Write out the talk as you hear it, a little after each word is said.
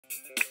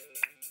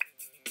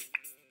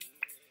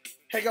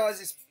Hey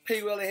guys, it's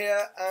P. Wheeler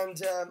here, and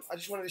I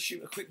just wanted to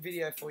shoot a quick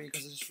video for you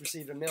because I just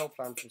received a meal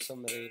plan from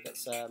somebody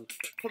that's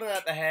pulling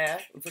out the hair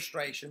in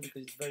frustration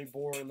because it's very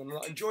boring and I'm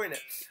not enjoying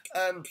it.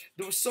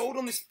 They were sold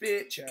on this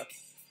feature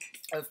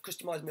of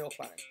customized meal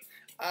planning,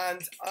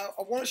 and I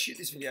want to shoot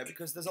this video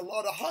because there's a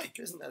lot of hype,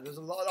 isn't there? There's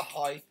a lot of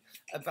hype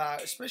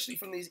about, especially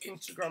from these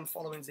Instagram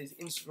followings, these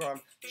Instagram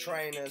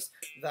trainers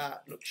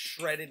that look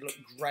shredded, look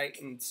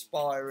great and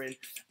inspiring,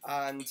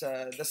 and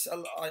I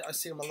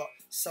see them a lot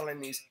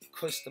selling these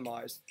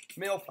customized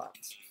meal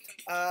plans.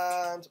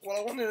 And well,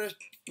 I wanted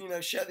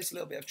to share this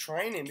little bit of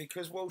training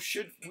because, well,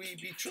 should we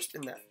be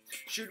trusting them?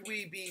 Should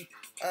we be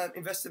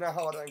investing our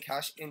hard-earned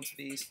cash into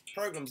these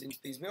programs, into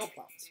these meal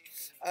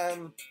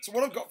plans? So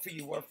what I've got for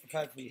you, what I've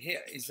prepared for you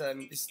here is a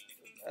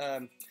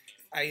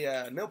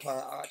meal plan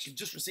I actually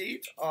just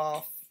received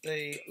off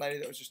the lady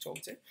that I was just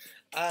talking to,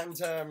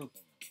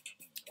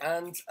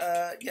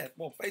 yeah,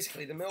 well,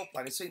 basically the meal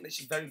plan is something that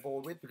she's very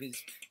bored with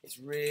because it's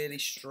really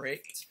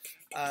strict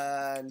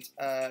and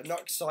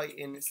not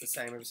exciting. It's the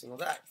same every single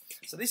day.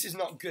 So this is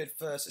not good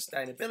for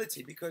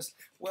sustainability because,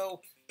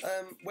 well,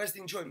 where's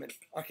the enjoyment?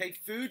 Okay,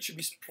 food should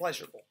be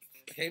pleasurable.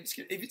 Okay, if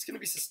it's going to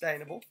be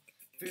sustainable,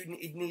 food,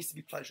 it needs to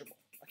be pleasurable.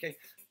 Okay,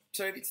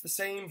 so if it's the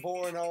same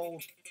boring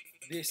old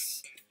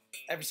this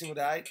every single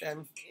day,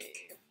 then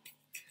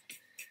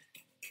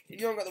if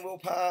you haven't got the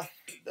willpower,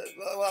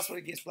 well, that's what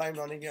it gets blamed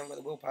on. If you haven't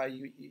got the willpower,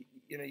 you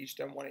just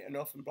don't want it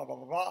enough and blah blah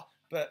blah blah.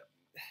 But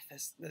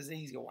there's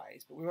easier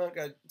ways. But we won't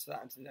go into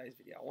that in today's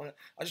video.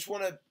 I just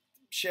want to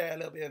share a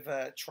little bit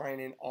of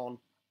training on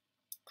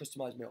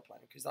customized meal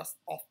planning because that's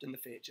often the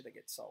feature that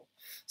gets sold.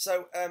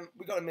 So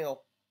we've got a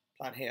meal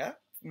plan here.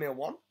 Meal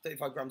 1,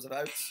 35 grams of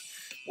oats,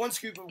 1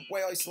 scoop of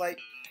whey isolate,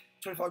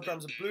 25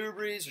 grams of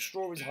blueberries, or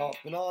strawberries, half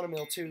banana.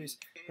 Meal 2 is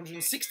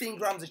 116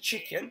 grams of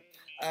chicken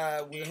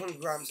with 100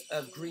 grams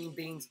of green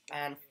beans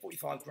and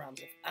 45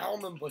 grams of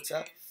almond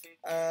butter.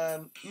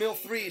 Meal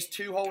 3 is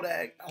 2 whole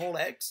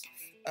eggs,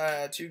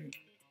 2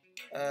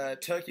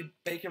 turkey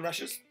bacon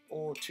rashers,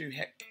 or 2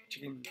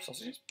 chicken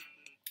sausages,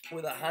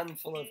 with a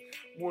handful of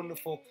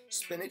wonderful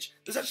spinach.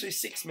 There's actually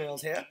 6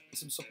 meals here, and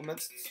some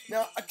supplements.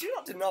 Now, I do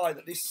not deny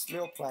that this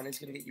meal plan is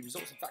going to get you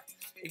results. In fact,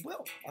 it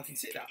will. I can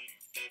see that.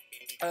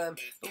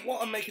 But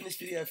what I'm making this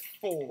video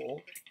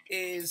for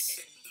is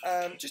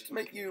just to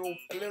make you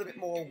a little bit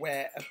more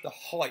aware of the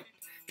hype.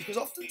 Because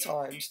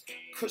oftentimes,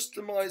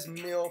 customized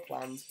meal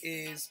plans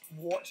is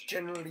what's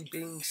generally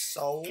being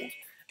sold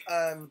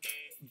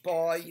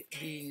by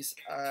these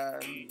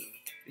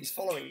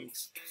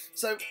followings.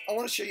 So I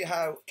want to show you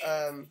how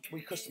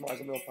we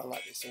customize a meal plan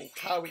like this, or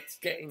how it's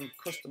getting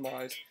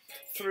customized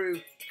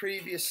through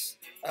previous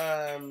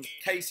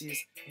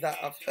cases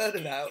that I've heard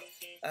about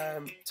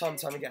time and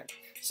time again.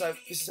 So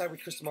this is how we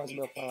customize a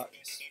meal plan like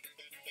this.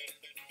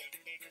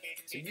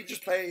 So you've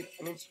just paid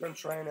an Instagram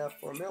trainer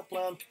for a meal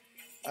plan,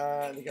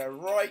 and they go,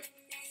 right,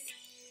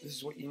 this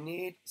is what you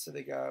need. So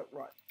they go,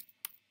 right,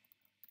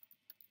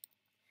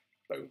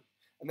 boom.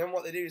 And then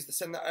what they do is they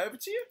send that over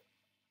to you.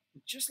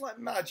 Just like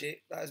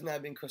magic, that has now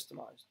been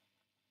customized.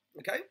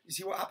 Okay, you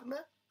see what happened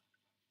there?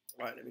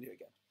 Right, let me do it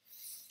again.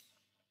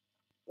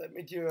 Let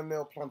me do a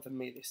meal plan for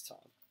me this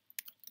time.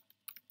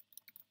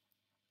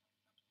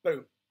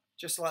 Boom,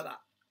 just like that.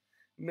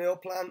 Meal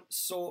plan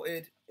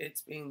sorted.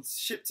 It's been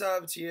shipped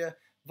over to you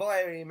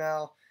via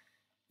email.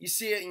 You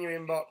see it in your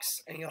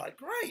inbox and you're like,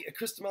 great, a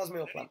customized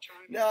meal plan.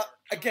 Now,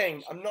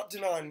 again, I'm not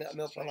denying that a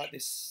meal plan like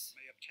this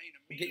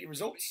will get you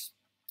results.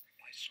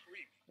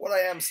 What I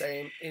am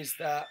saying is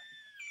that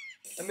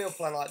a meal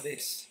plan like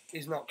this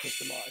is not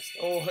customized.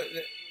 Or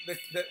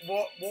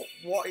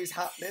what is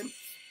happening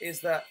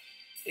is that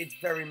it's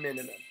very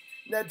minimum.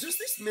 Now, does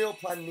this meal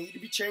plan need to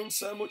be changed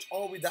so much?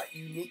 Are we that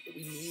unique that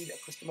we need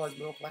a customized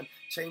meal plan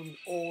changing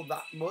all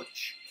that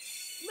much?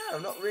 No,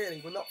 not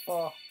really. We're not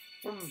far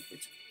from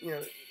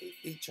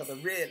each other,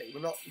 really.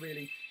 We're not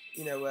really,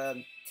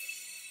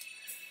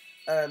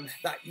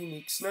 that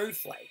unique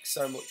snowflake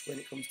so much when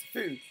it comes to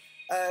food.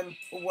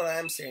 But what I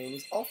am saying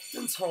is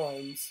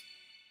oftentimes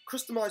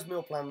customized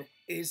meal plan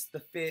is the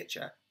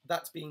feature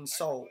that's being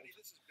sold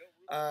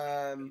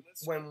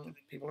when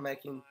people are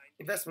making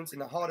investments in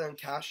their hard-earned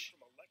cash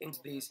into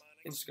these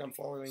Instagram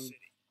following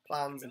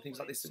plans and things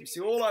like this that we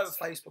see all over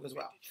Facebook as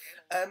well.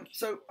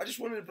 So I just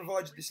wanted to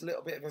provide you this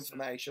little bit of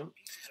information,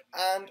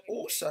 and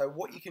also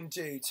what you can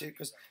do to,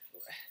 because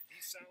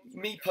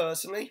me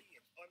personally,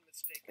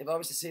 if I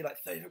was to see like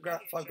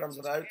 35 grams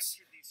of oats,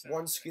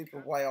 1 scoop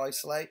of whey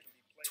isolate,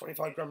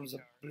 25 grams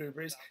of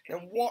blueberries. Now,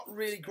 what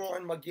really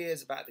grinded my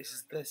gears about this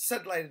is the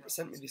said lady that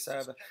sent me this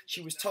over.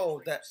 She was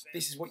told that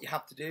this is what you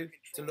have to do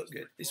to look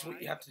good. This is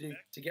what you have to do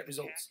to get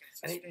results.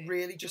 And it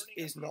really just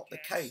is not the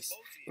case.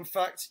 In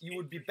fact, you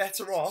would be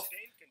better off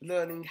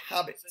learning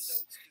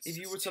habits. If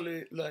you were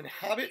to learn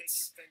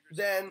habits,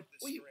 then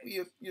well,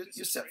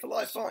 you're set for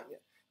life, aren't you?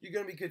 You're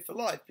going to be good for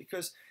life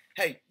because,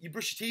 hey, you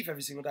brush your teeth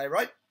every single day,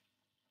 right?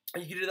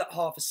 And you can do that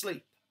half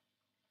asleep.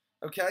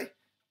 Okay?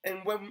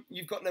 And when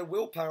you've got no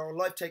willpower or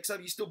life takes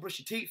over, you still brush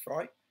your teeth,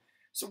 right?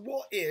 So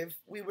what if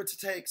we were to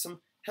take some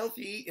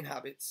healthy eating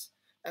habits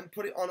and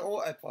put it on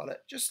autopilot,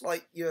 just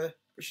like you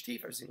brush your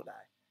teeth every single day,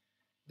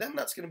 then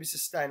that's going to be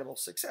sustainable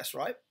success,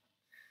 right?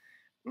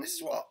 And this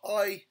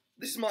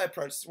is my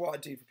approach, this is what I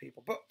do for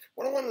people. But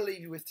what I want to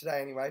leave you with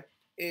today anyway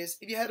is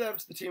if you head over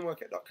to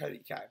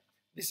theteamworkout.co.uk,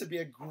 this would be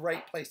a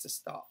great place to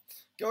start.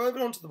 Go over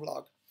onto the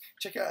blog,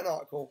 check out an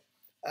article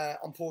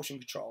on portion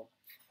control.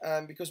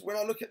 Because when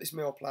I look at this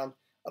meal plan,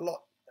 a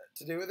lot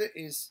to do with it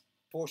is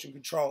portion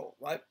control,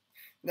 right?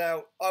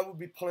 Now, I would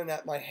be pulling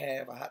out my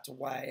hair if I had to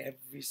weigh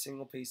every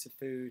single piece of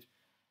food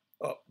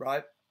up,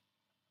 right?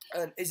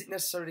 And is it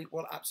necessarily?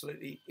 Well,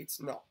 absolutely,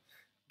 it's not.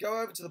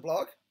 Go over to the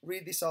blog,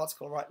 read this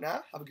article right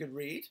now, have a good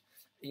read.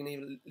 You can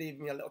even leave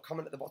me a little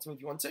comment at the bottom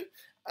if you want to.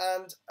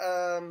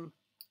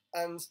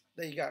 And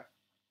there you go.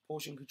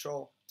 Portion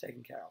control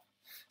taken care of.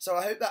 So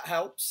I hope that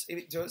helps. If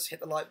it does, hit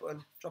the like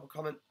button, drop a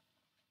comment,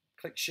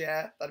 click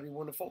share. That'd be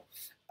wonderful.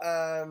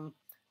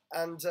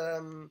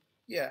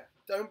 Yeah,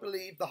 don't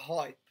believe the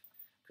hype,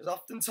 because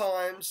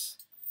oftentimes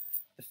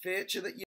the feature that you